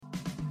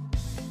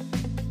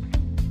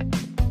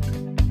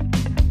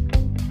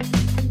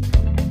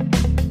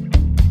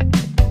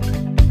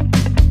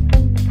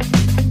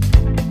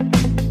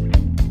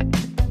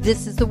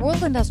This is the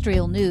World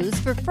Industrial News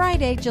for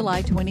Friday,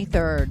 July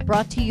 23rd,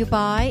 brought to you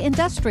by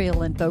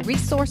Industrial Info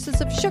Resources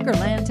of Sugar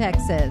Land,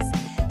 Texas.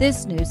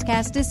 This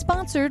newscast is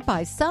sponsored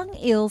by Sung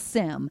Il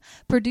Sim,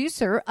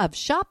 producer of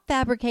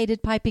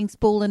shop-fabricated piping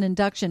spool and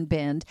induction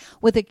bend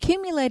with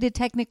accumulated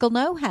technical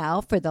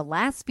know-how for the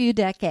last few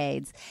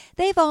decades.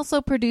 They've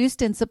also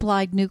produced and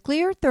supplied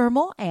nuclear,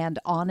 thermal, and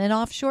on- and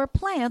offshore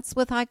plants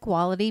with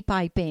high-quality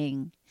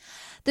piping.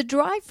 The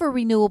drive for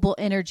renewable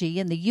energy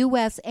in the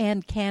U.S.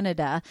 and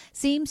Canada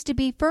seems to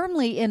be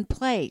firmly in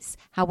place.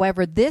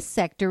 However, this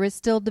sector is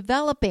still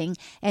developing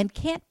and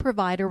can't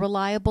provide a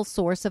reliable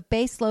source of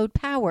baseload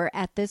power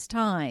at this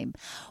time.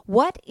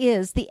 What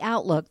is the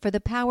outlook for the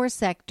power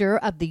sector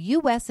of the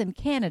U.S. and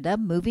Canada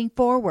moving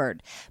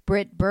forward?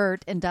 Britt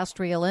Burt,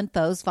 Industrial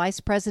Info's Vice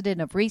President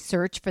of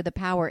Research for the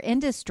power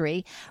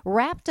industry,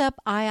 wrapped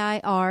up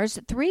IIR's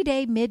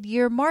three-day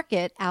mid-year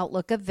market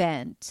outlook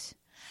event.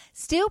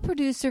 Steel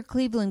producer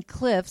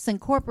Cleveland-Cliffs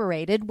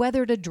Incorporated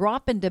weathered a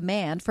drop in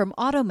demand from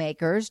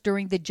automakers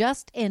during the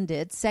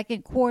just-ended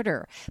second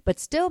quarter, but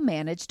still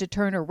managed to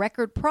turn a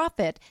record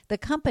profit, the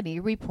company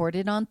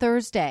reported on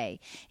Thursday.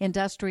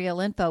 Industrial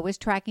Info is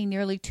tracking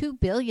nearly $2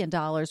 billion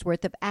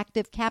worth of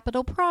active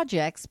capital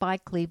projects by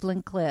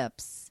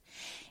Cleveland-Cliffs.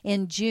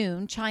 In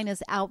June,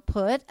 China's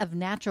output of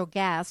natural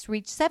gas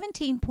reached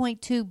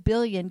 17.2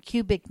 billion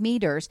cubic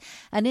meters,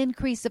 an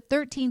increase of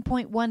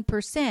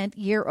 13.1%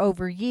 year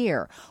over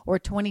year, or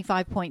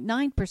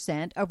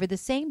 25.9% over the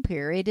same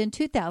period in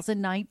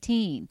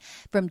 2019.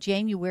 From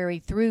January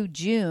through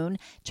June,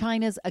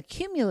 China's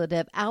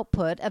accumulative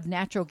output of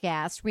natural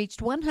gas reached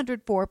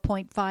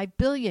 104.5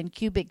 billion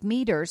cubic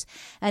meters,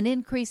 an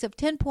increase of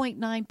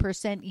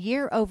 10.9%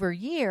 year over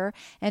year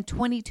and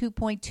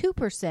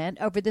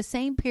 22.2% over the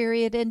same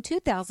period in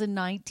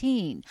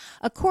 2019,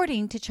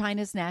 according to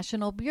China's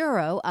National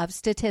Bureau of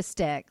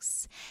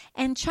Statistics.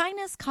 And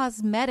China's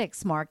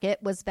cosmetics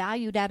market was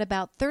valued at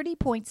about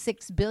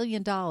 $30.6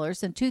 billion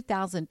in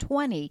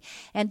 2020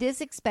 and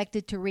is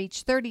expected to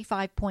reach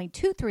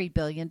 $35.23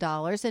 billion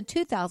in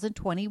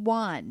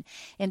 2021.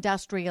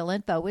 Industrial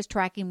Info is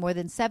tracking more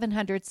than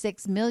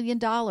 $706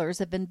 million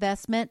of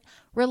investment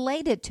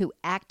related to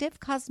active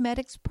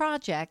cosmetics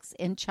projects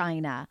in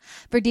China.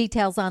 For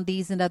details on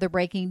these and other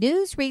breaking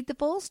news, read the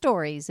full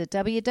stories at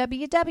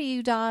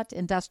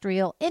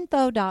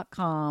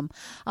www.industrialinfo.com.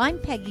 I'm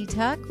Peggy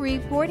Tuck,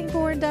 reporting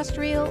for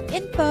Industrial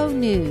Info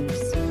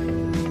News.